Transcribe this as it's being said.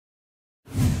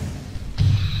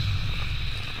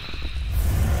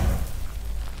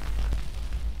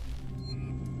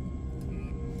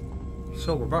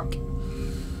So we're back.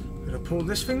 Gonna pull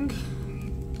this thing.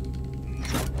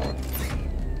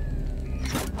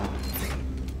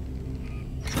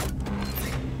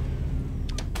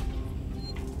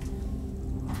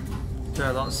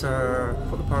 Yeah, that's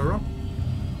put the power on.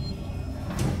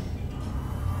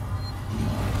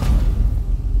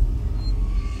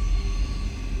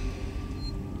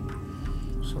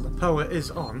 So the power is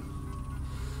on.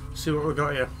 See what we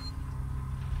got here.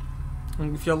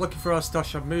 And if you're looking for our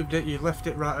stash, I've moved it. You left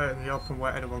it right out in the open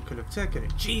where anyone could have taken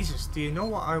it. Jesus, do you know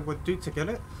what I would do to get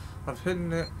it? I've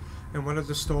hidden it in one of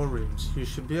the storerooms. You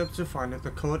should be able to find it. The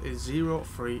code is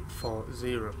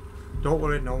 0340. Don't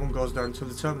worry, no one goes down to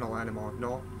the terminal anymore.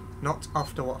 No, not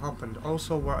after what happened.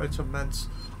 Also, we're out of meds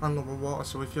and low water,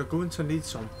 so if you're going to need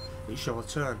some, it's your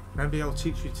turn. Maybe I'll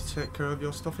teach you to take care of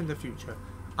your stuff in the future.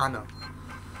 Anna.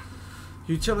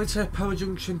 Utility Power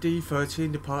Junction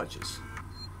D13 departures.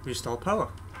 Restore power.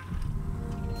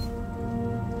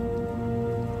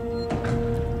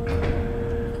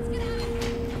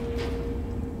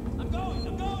 I'm going.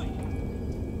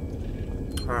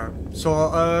 Alright, so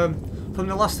from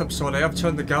the last episode I have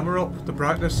turned the gamma up, the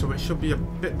brightness, so it should be a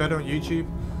bit better on YouTube.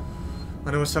 I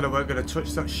know I said I weren't going to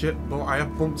touch that shit, but I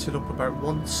have bumped it up about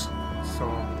once, so...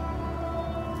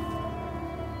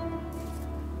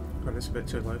 God, it's a bit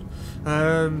too loud.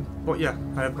 But yeah,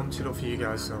 I have bumped it up for you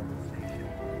guys, so...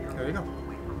 There you go.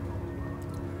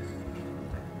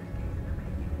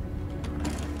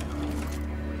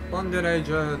 London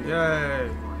agent, yay!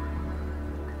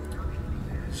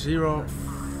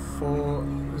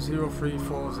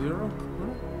 0340.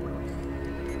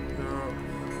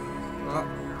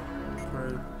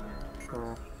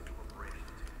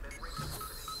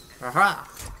 Aha!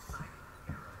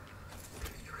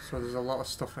 So there's a lot of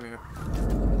stuff in here.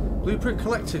 Blueprint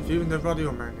collected. Viewing the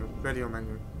radio menu.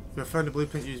 If you have found a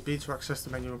blueprint, use B to access the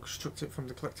menu and construct it from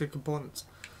the collected components.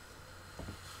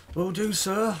 Will do,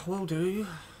 sir. Will do.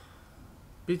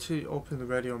 B to open the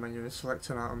radio menu and select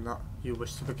an item that you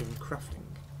wish to begin crafting.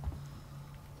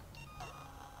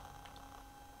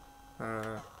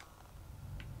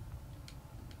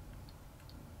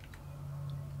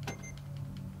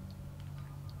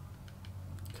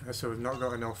 Okay, so we've not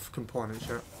got enough components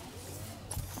yet.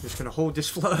 Just gonna hold this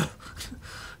flare.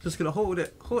 Just gonna hold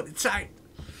it tight.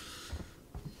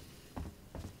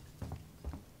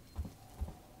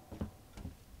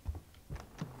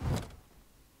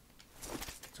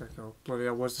 Oh, bloody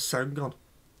hell, where's the sound gone?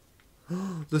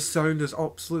 The sound is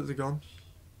absolutely gone.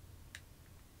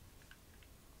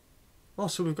 Oh,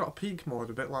 so we've got a peak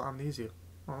mode, a bit like Amnesia.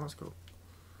 Oh, that's cool.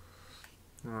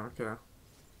 Oh, okay.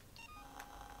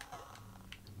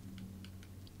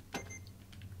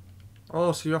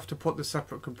 Oh, so you have to put the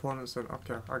separate components in.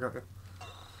 Okay, I got you.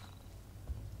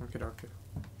 Okay.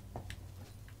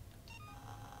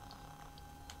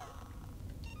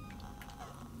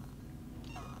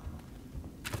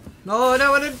 No, I don't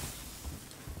want to.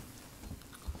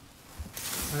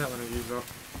 I don't want to use that.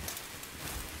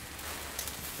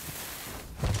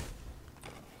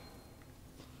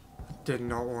 I did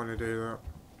not want to do that.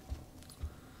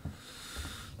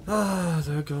 Ah,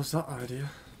 there goes that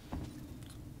idea.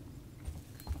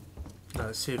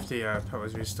 Let's see if the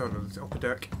power's restored on the upper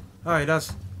deck. Oh, it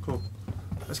does. Cool.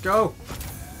 Let's go.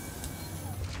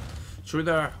 Through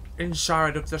the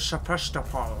inside of the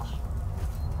Sevastopol.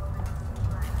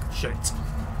 Shit.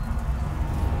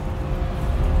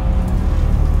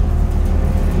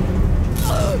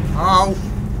 Ow!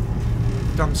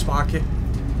 Damn Sparky.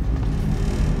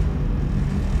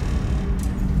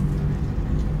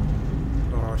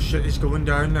 Oh shit, he's going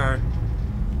down now.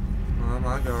 Oh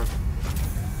my god.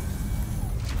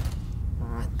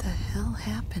 What the hell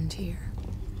happened here?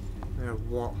 Yeah,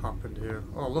 what happened here?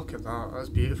 Oh, look at that. That's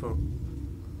beautiful.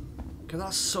 Look at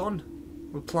that sun.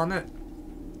 The planet.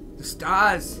 The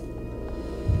stars.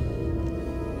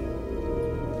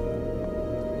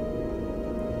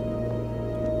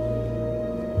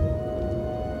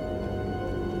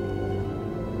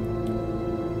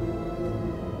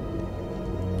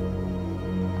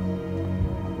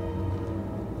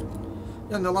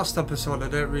 In the last episode I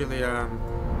didn't really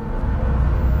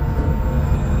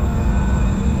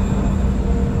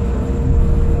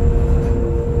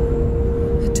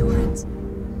The turrets.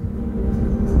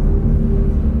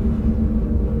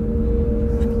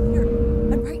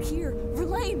 I'm right here.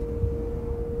 Verlaine!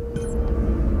 God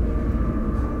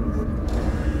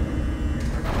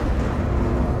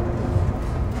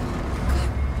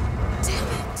damn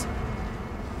it!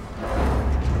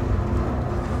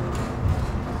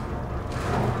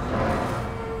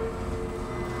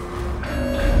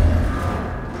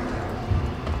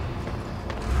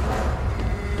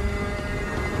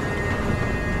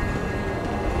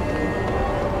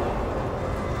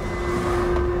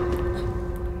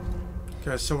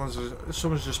 Okay, someone's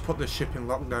just put the ship in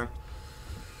lockdown.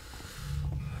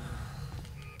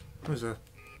 There's a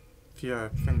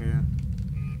thing here.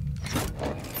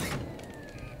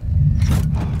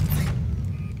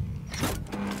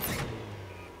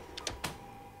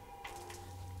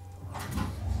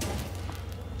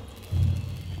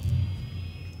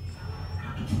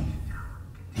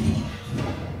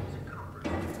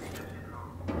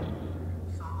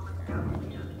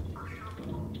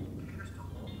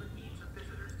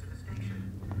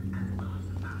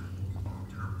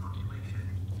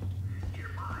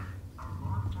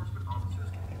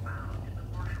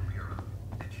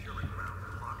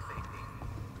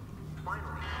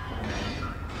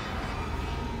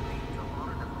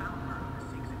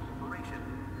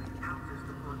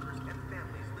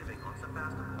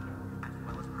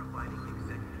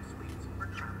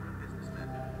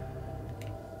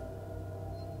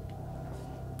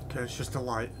 Okay, it's just a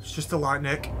light. It's just a light,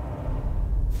 Nick.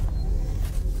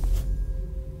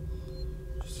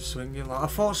 Just a swinging light. I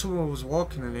thought someone was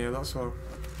walking in here, that's all.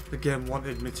 The game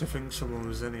wanted me to think someone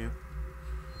was in here.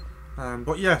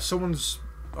 But yeah,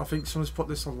 I think someone's put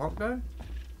this on lockdown.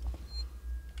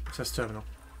 Access terminal.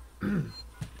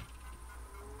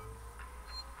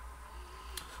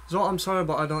 So I'm sorry,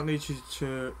 but I don't need you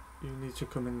to... You need to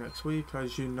come in next week.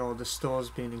 As you know, the store's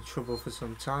been in trouble for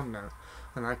some time now,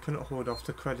 and I couldn't hold off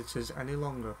the creditors any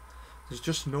longer. There's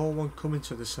just no one coming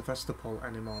to the Sevastopol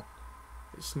anymore.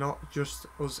 It's not just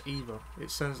us either. It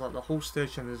sounds like the whole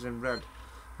station is in red,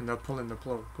 and they're pulling the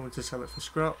plug, going to sell it for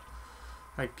scrap.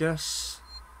 I guess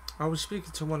I was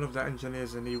speaking to one of the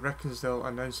engineers, and he reckons they'll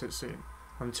announce it soon.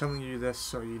 I'm telling you this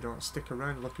so you don't stick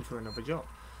around looking for another job.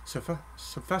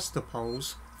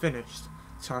 Sevastopol's finished.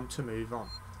 Time to move on.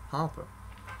 Harper.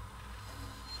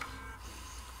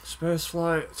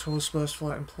 Spaceflight, total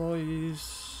spaceflight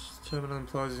employees, terminal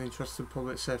employees interested in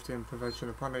public safety and prevention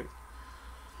of panic.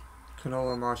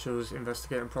 Canola marshals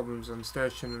investigating problems on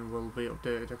station and will be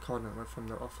updated accordingly from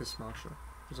the office marshal.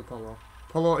 There's Apollo.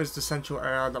 Apollo is the central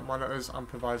AI that monitors and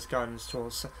provides guidance to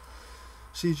all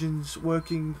Seagen's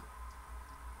working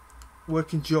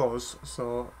jaws.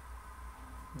 So,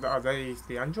 are they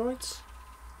the androids?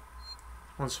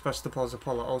 On Sevastopol's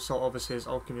Apollo also oversees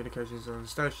all communications on the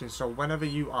station, so whenever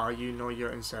you are, you know you're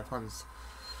in safe hands.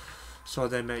 So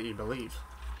they make you believe.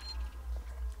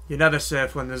 You're never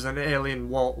safe when there's an alien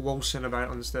waltzing about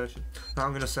on the station. Now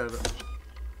I'm going to save it.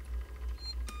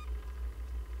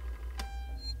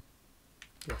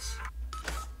 Yes.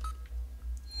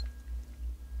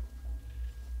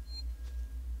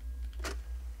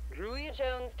 Julia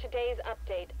Jones, today's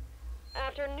update.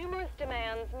 After numerous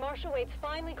demands, Marshal Waits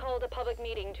finally called a public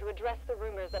meeting to address the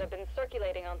rumors that have been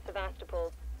circulating on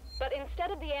Sevastopol. But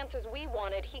instead of the answers we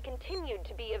wanted, he continued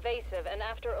to be evasive, and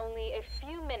after only a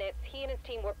few minutes, he and his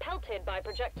team were pelted by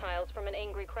projectiles from an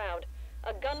angry crowd.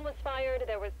 A gun was fired,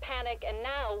 there was panic, and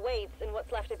now Waits and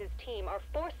what's left of his team are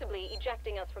forcibly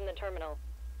ejecting us from the terminal.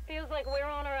 Feels like we're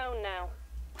on our own now.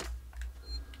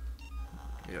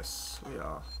 Yes, we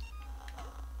are.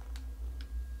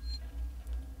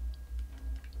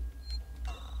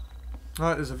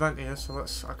 Alright, there's a vent here, so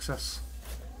let's access.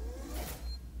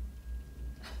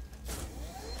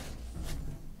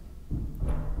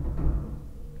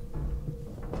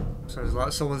 Sounds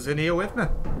like someone's in here with me.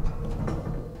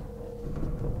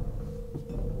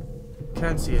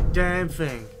 Can't see a damn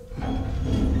thing.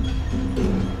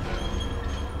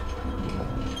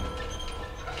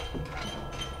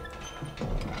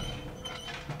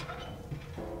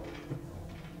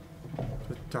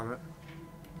 Damn it.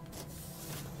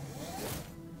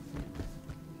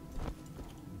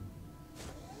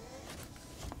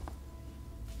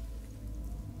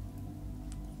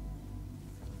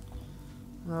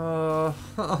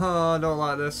 I don't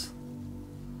like this.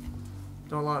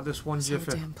 Don't like this one jiffy.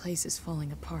 This whole damn place is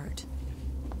falling apart.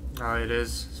 Oh, it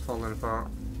is. It's falling apart.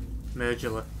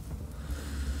 Majorly.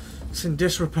 It's in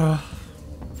disrepair.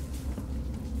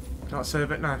 Can't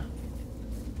save it now.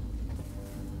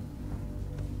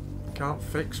 Can't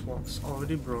fix what's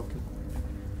already broken.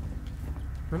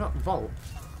 We're not vault.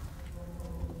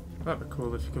 That'd be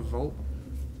cool if you could vault.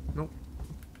 Nope.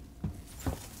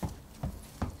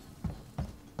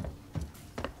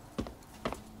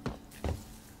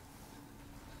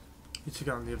 To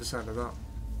get on the other side of that.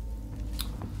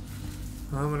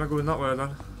 We're not going that way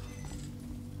then.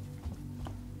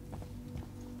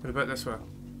 What about this way?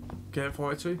 Gate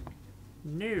 42?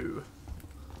 No.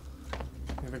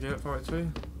 Never gate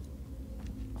 42.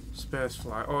 Space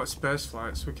flight. Oh, it's space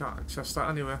flight, so we can't access that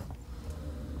anyway.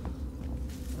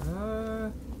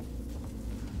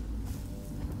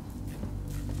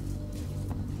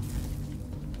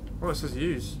 Oh, it says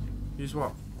use. Use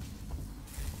what?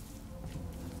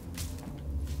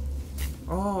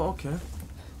 Oh, okay.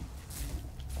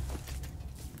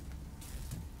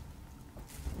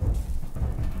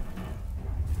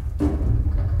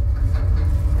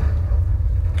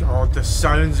 God, the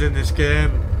sounds in this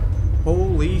game.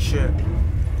 Holy shit.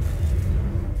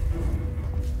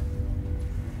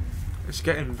 It's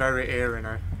getting very eerie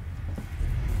now.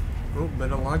 Oh,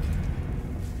 bit of lag.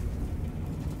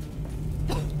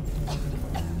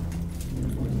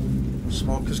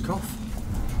 Smoker's cough.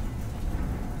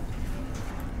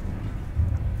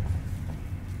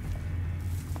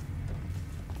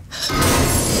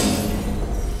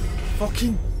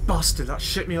 Fucking bastard, that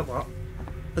shit me up that.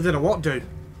 I don't know what to do.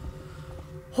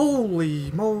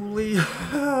 Holy moly.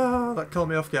 That caught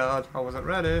me off guard. I wasn't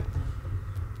ready.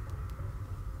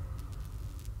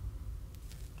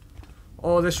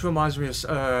 Oh, this reminds me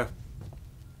of,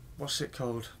 what's it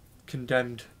called?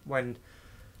 Condemned. When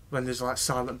there's like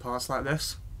silent parts like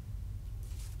this.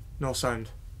 No sound.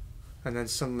 And then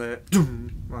suddenly,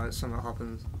 doom, right, something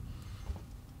happens.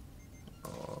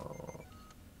 Oh.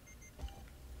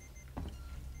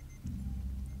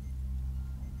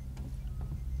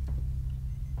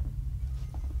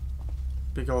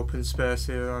 Big open space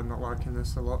here, I'm not liking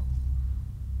this a lot.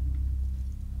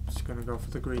 Just gonna go for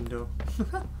the green door.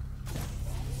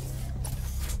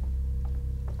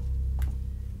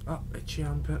 Oh, itchy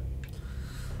armpit.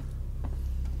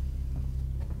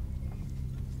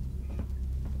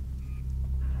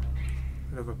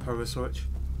 Another power switch.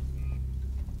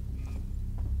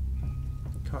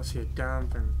 Can't see a damn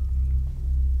thing.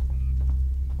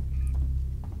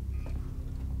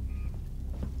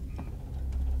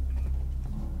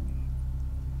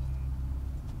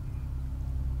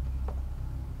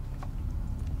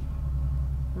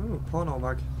 Ooh, porno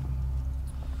mag.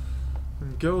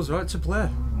 And girls right to play.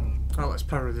 Oh, let's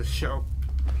power this show.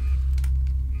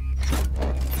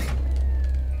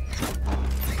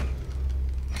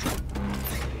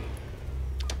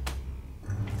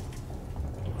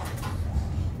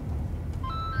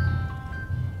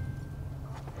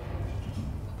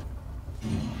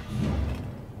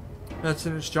 That's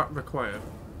an jack required.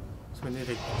 So we need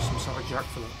some sort of jack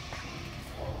for that.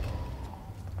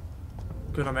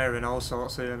 Good, I'm hearing all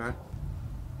sorts here now.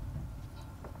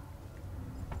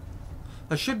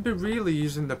 I should be really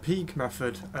using the peek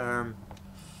method.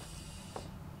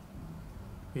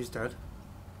 He's dead.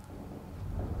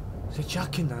 There's a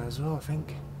jack in there as well, I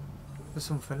think. There's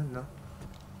something in there.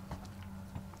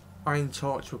 Iron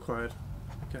torch required.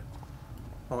 Okay.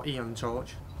 Or Eon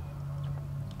torch.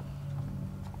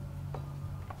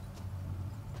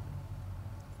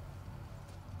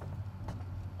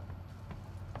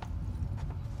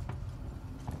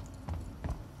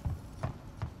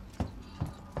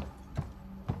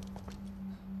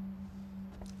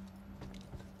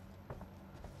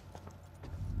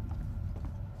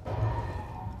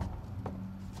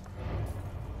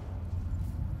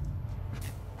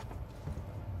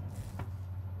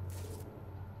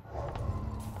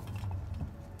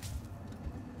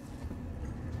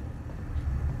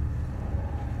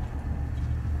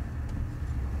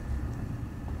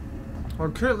 What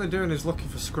I'm currently doing is looking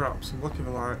for scraps. I'm looking for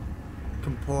like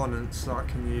components that I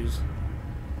can use.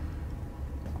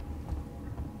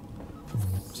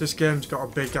 This game's got a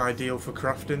big ideal for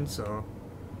crafting, so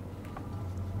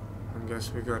I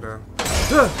guess we gotta.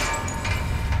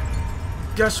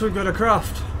 Guess we gotta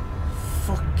craft.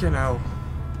 Fucking hell.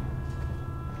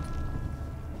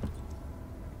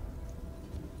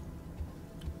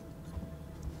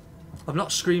 I've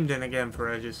not screamed in a game for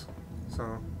ages,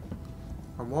 so.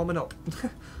 I'm warming up.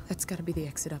 That's gotta be the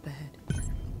exit up ahead.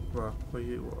 Well, were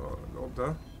you up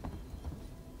there?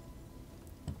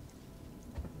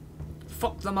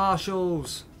 Fuck the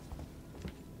marshals!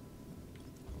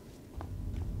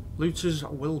 Looters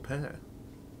will pay.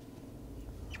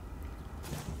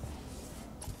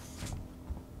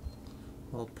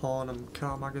 Well, porn and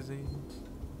car magazines.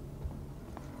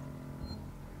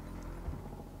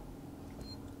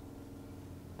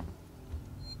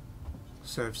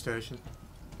 Save station.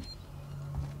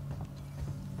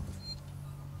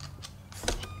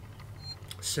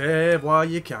 Save while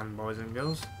you can, boys and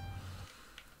girls.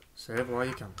 Save while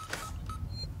you can.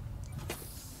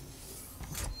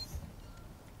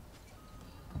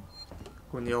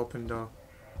 Go in the open door.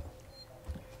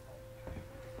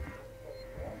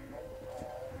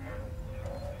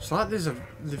 It's like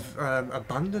they've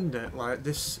abandoned it, like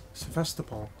this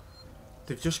Sevastopol.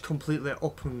 They've just completely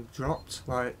up and dropped,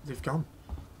 like they've gone.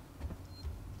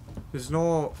 There's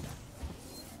no...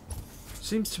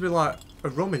 Seems to be like a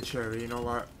rummage area, you know,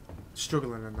 like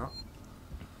struggling and that.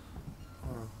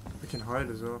 Oh, we can hide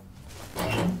as well.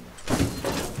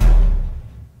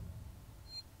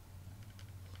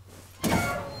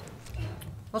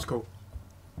 That's cool.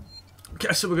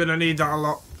 Guess we're gonna need that a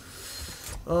lot.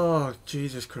 Oh,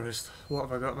 Jesus Christ. What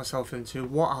have I got myself into?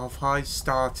 What have I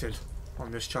started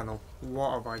on this channel?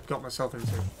 What have I got myself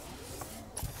into?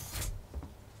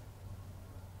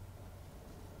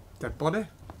 Dead body?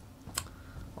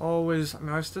 Always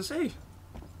nice to see.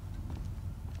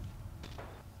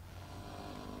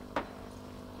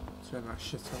 Turn that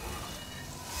shit up.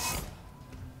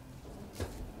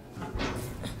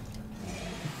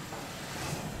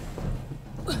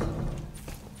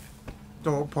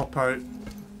 Don't pop out.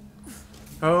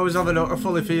 I always have a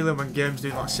funny feeling when games do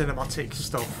like cinematic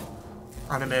stuff.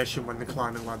 Animation when they're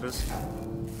climbing ladders.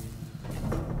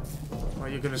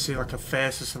 Like you're gonna see like a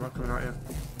face or something coming at you.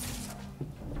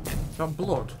 Is that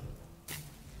blood?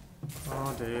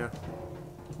 Oh dear.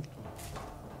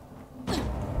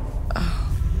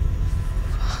 Oh,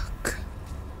 fuck.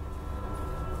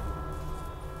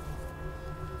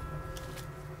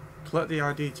 Collect the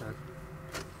ID tag.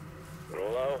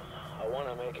 Hello? I want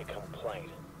to make a complaint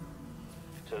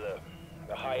to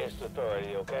the highest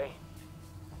authority, okay?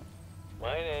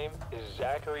 My name is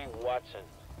Zachary Watson.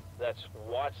 That's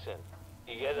Watson.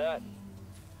 You get that?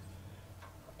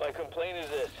 My complaint is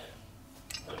this.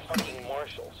 The fucking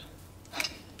marshals.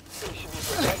 They should be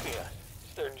protecting us.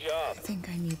 It's their job. I think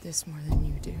I need this more than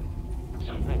you do.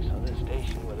 Something's on this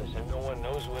station with us and no one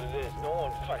knows what it is. No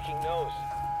one fucking knows.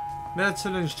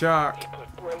 Maintenance Jack. They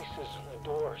put braces on the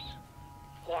doors.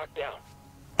 Locked down.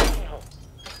 You know,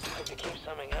 like to keep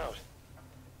something out.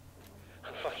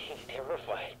 I'm fucking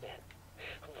terrified, man.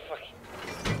 I'm fucking...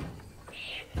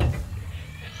 Shit.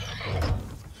 It's so cool.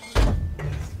 I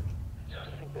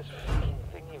don't think this fucking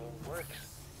thing even works.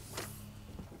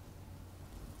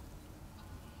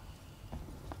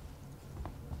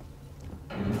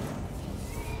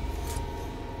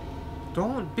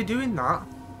 Don't be doing that.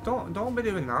 Don't be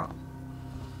doing that.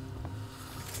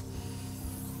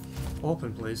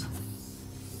 Open, please.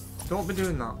 Don't be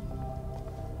doing that.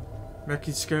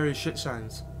 Making scary shit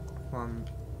sounds while I'm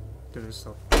doing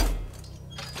stuff.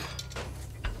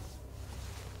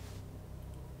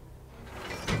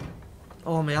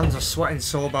 Oh, my hands are sweating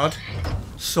so bad.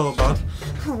 So bad.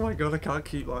 Oh my god, I can't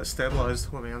keep like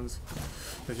stabilised with my hands.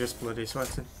 They're just bloody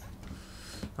sweating.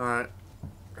 Alright.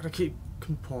 Gotta keep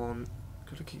components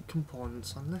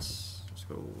on this. Let's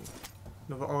go.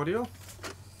 Another audio.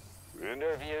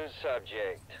 Interview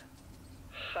subject.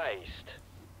 Heist.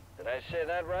 Did I say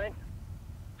that right?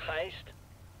 Heist?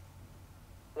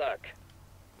 Look,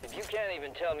 if you can't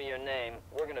even tell me your name,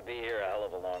 we're gonna be here a hell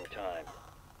of a long time.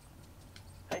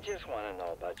 I just want to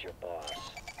know about your boss.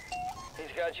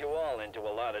 He's got you all into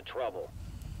a lot of trouble.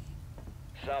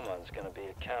 Someone's gonna be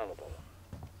accountable.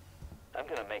 I'm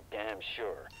gonna make damn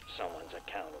sure someone's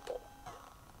accountable.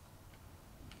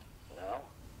 No?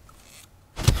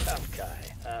 Tough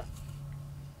guy, huh?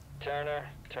 Turner,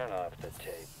 turn off the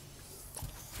tape.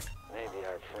 Maybe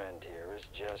our friend here is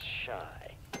just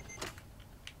shy.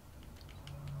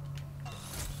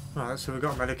 Alright, so we've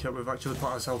got a medikit, we've actually put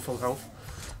ourselves full health.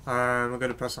 We're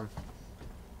going to press on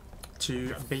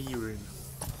to B room.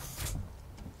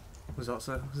 Was that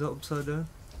so? Is that upside down?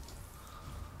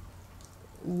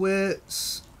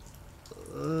 Wait.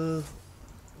 I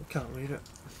can't read it.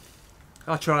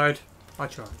 I tried.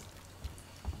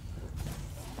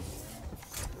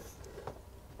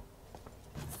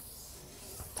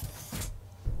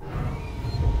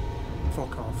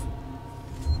 Fuck off.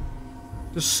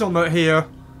 There's something here.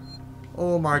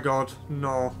 Oh my god,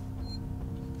 no.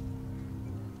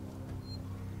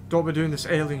 Don't be doing this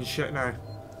alien shit now.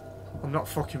 I'm not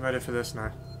fucking ready for this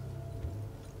now.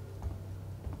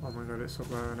 Oh my god, it's up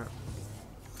there, isn't it?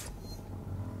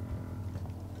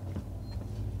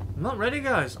 I'm not ready,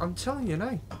 guys. I'm telling you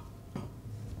now.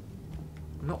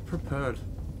 I'm not prepared.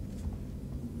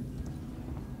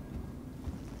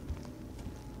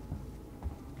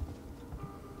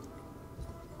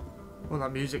 Well,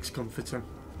 that music's comforting.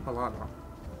 I like that.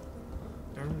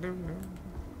 Dun, dun, dun.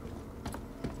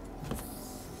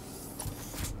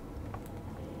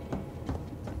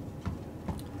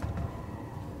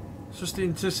 It's just the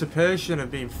anticipation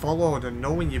of being followed and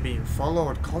knowing you're being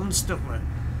followed constantly.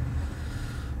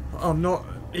 I'm not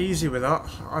easy with that.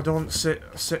 I don't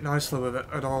sit nicely with it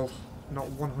at all. Not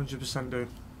 100% do.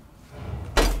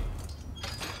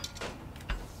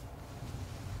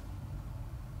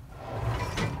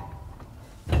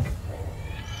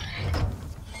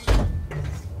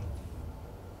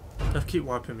 I keep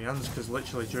wiping my hands because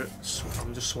literally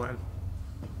I'm just sweating.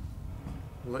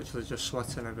 I'm literally just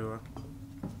sweating everywhere.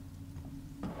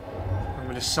 I'm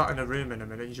be just sat in a room in a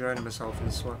minute, draining myself in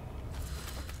the sweat.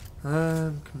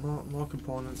 More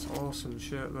components, awesome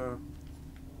shit though.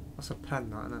 That's a pen,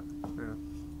 that, isn't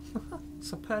it? Yeah.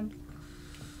 It's a pen.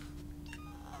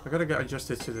 I gotta get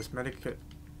adjusted to this medikit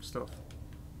stuff.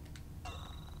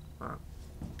 Right.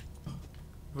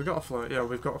 We got a floor. Yeah,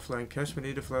 we've got a floor. In case we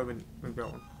need a floor, we've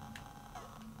got one.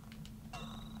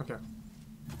 Okay.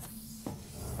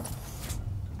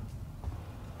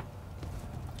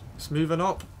 It's moving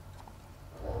up.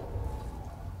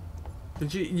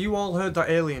 Did you all heard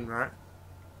that alien, right?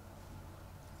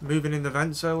 Moving in the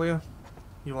vents earlier?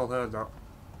 You all heard that.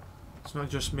 It's not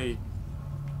just me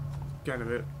getting a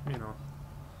bit, you know,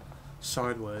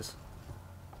 sideways.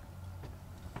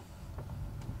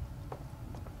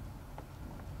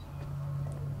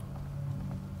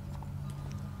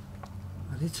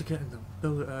 I need to get in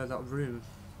that room.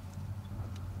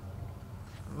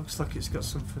 It looks like it's got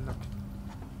something that can...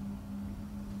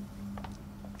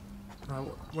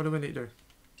 what do we need to do?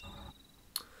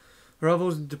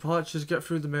 Arrivals and departures, get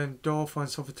through the main door, find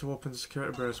something to open the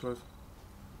security brace with.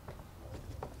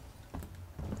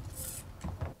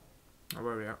 Oh,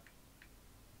 where are we at?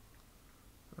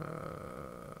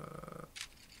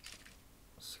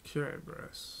 Security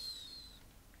brace.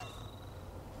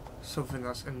 Something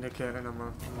that's indicating I'm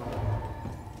a...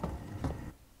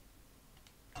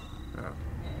 Yeah.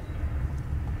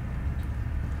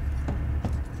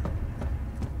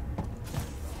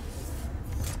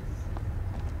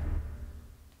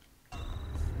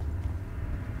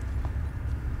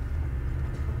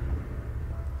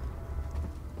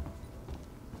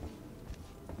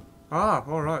 Ah,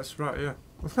 alright, it's right here.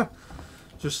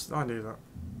 Just, I knew that.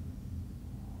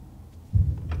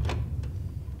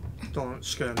 Don't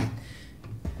scare me.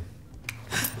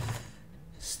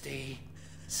 Stay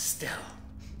still.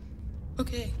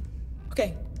 Okay.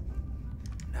 Okay.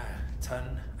 Now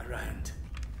turn around.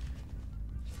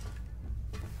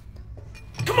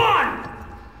 Come on!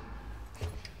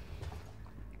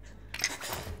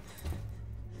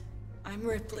 I'm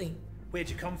Ripley. Where'd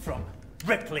you come from?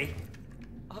 Ripley?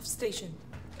 Off station.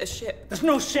 A ship. There's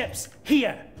no ships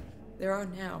here! There are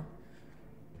now.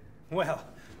 Well,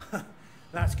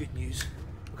 that's good news,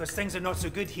 because things are not so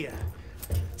good here.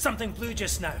 Something blue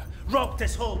just now, rocked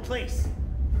this whole place.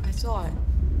 I saw it.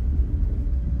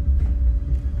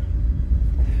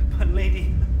 But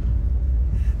lady,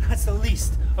 that's the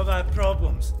least of our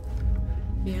problems.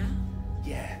 Yeah?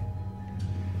 Yeah,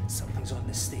 something's on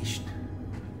this station.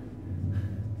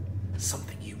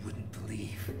 Something you wouldn't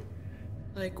believe.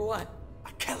 Like what?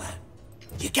 A killer.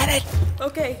 You get it?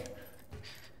 Okay.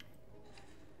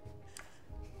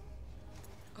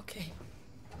 Okay.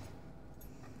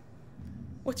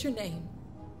 What's your name?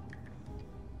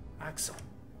 Axel.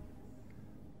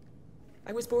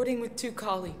 I was boarding with 2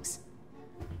 colleagues.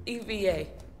 EVA.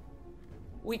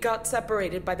 We got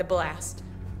separated by the blast.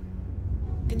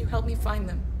 Can you help me find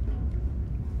them?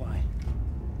 Why?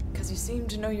 Because you seem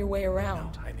to know your way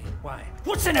around. No, I mean, why?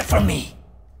 What's in it for me?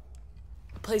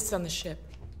 A place on the ship.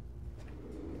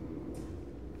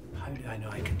 How do I know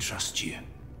I can trust you?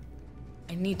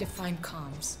 I need to find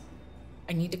comms.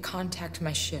 I need to contact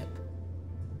my ship.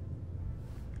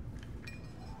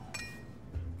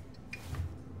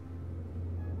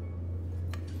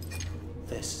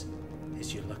 This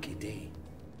is your lucky day.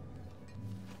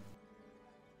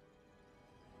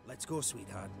 Let's go,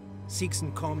 sweetheart. Seeks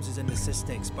and Comms is in the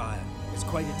Cystic Spire. It's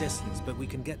quite a distance, but we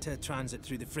can get to a transit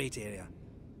through the freight area.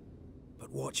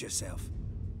 But watch yourself.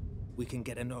 We can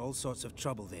get into all sorts of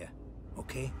trouble there,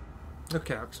 okay?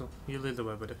 Okay, Axel, you lead the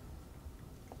way, buddy.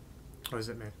 Or is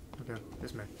it me? Okay,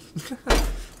 it's me.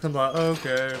 I'm like,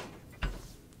 okay.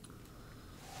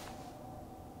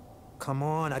 Come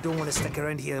on, I don't want to stick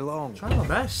around here long. Try my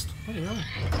best. What do you know?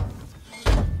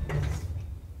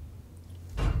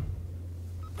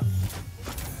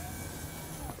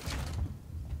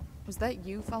 Was that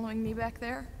you following me back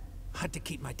there? Had to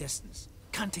keep my distance.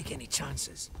 Can't take any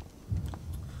chances.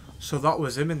 So that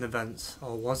was him in the vents,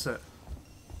 or was it?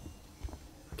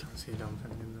 I can't see a damn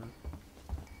thing in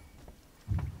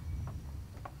there.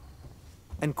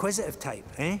 Inquisitive type,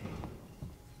 eh?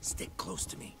 Stick close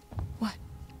to me. What?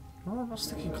 No, I'm not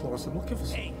sticking close. I'm looking for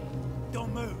something. Hey,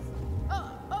 don't move.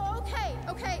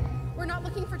 Okay. We're not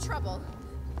looking for trouble.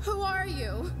 Who are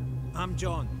you? I'm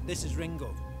John. This is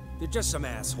Ringo. They're just some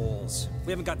assholes.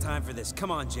 We haven't got time for this. Come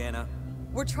on, Jana.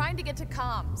 We're trying to get to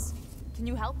comms. Can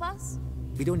you help us?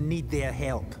 We don't need their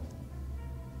help.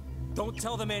 Don't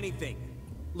tell them anything.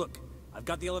 Look, I've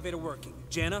got the elevator working.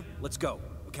 Jana, let's go,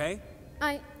 okay?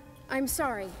 I'm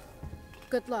sorry.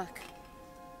 Good luck.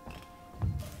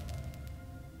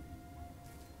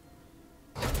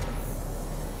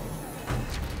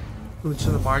 Going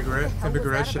to the What the hell was that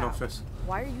immigration about? office.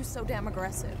 Why are you so damn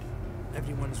aggressive?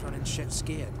 Everyone's running shit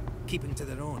scared, keeping to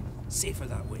their own. Safer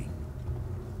that way.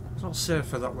 It's not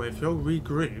safer that way. If you'll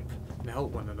regroup and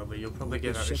help one another, you'll probably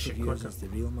get out of This shit ship of yours quicker. is the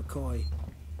real McCoy.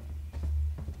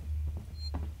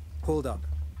 Hold up.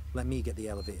 Let me get the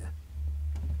elevator.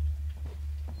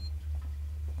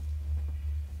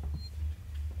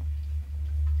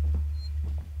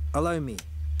 Allow me.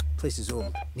 Place is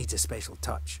old. Needs a special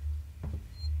touch.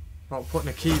 Well, putting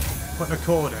a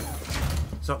cord in.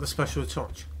 Is that the special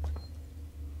touch?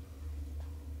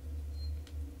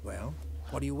 Well,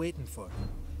 what are you waiting for?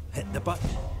 Hit the button.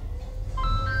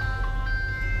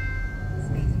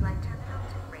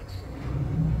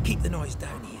 Keep the noise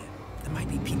down here. There might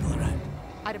be people around.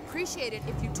 I'd appreciate it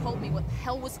if you told me what the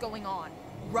hell was going on.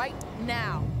 Right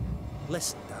now.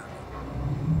 Listen, darling.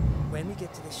 When we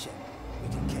get to the ship,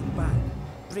 we can kick back,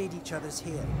 braid each other's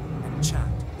hair, and chat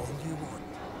all you want.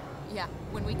 Yeah,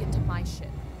 when we get to my ship.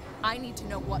 I need to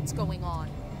know what's going on.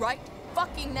 Right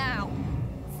fucking now.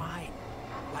 Fine.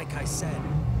 Like I said,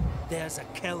 there's a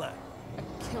killer.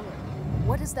 A killer.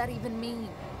 What does that even mean?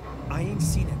 I ain't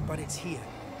seen it, but it's here.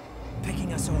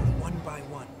 Picking us off one by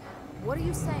one. What are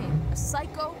you saying? A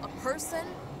psycho? A person?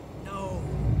 No,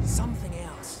 something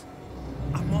else.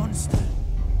 A monster.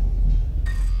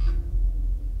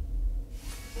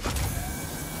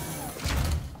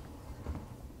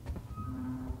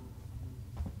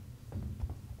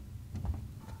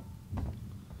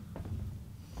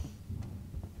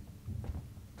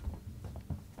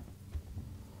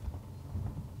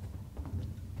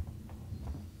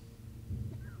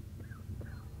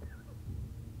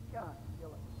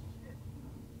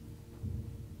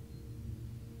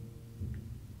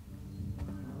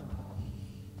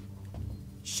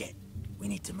 Shit, we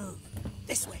need to move.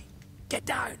 This way. Get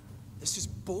down. This is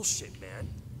bullshit, man.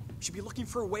 We should be looking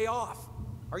for a way off.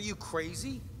 Are you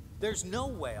crazy? There's no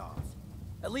way off.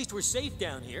 At least we're safe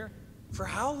down here. For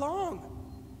how long?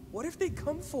 What if they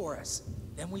come for us?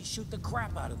 Then we shoot the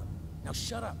crap out of them. Now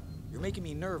shut up. You're making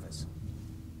me nervous.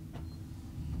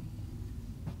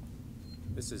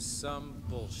 This is some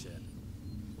bullshit.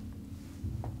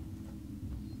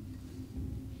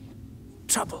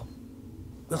 Trouble.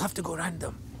 We'll have to go round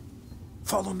them.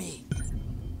 Follow me.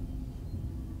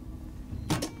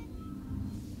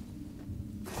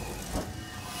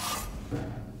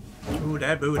 Ooh,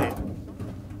 that booty.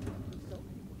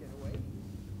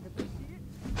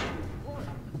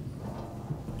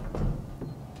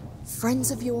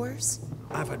 Friends of yours?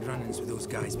 I've had run-ins with those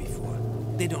guys before.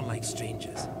 They don't like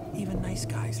strangers. Even nice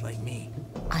guys like me.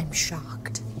 I'm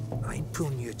shocked. I ain't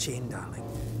pulling your chain, darling.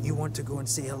 You want to go and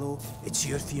say hello? It's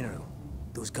your funeral.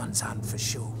 Those guns aren't for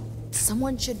show.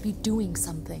 Someone should be doing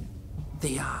something.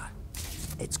 They are.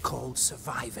 It's called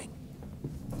surviving.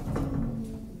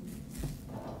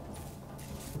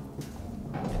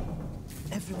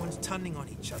 Everyone's turning on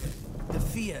each other. The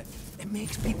fear, it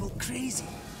makes people crazy.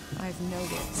 I've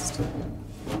noticed.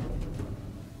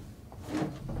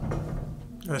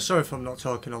 Sorry if I'm not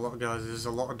talking a lot, guys. There's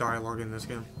a lot of dialogue in this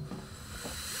game.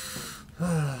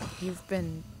 You've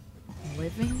been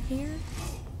living here?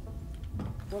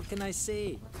 What can I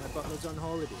say? My butler's on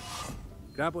holiday.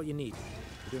 Grab what you need.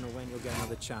 You don't know when you'll get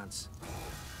another chance.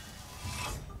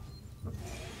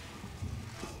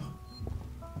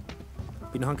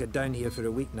 Been hunkered down here for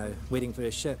a week now, waiting for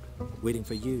a ship. Waiting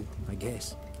for you, I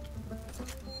guess.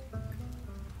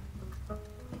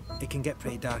 It can get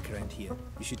pretty dark around here.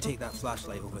 You should take that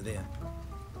flashlight over there.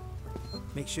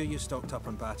 Make sure you're stocked up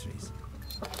on batteries.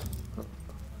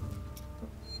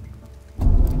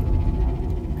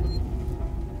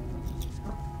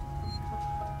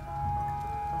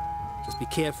 Just be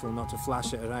careful not to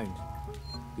flash it around.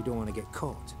 You don't want to get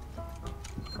caught.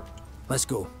 Let's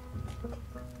go.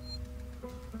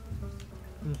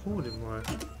 I'm holding my...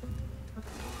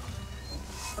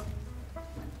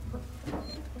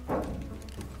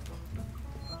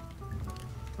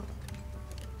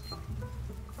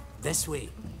 This way.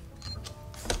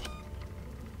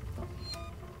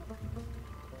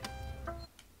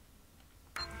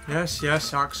 Yes,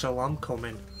 yes, Axel, I'm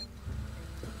coming.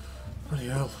 Bloody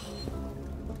hell.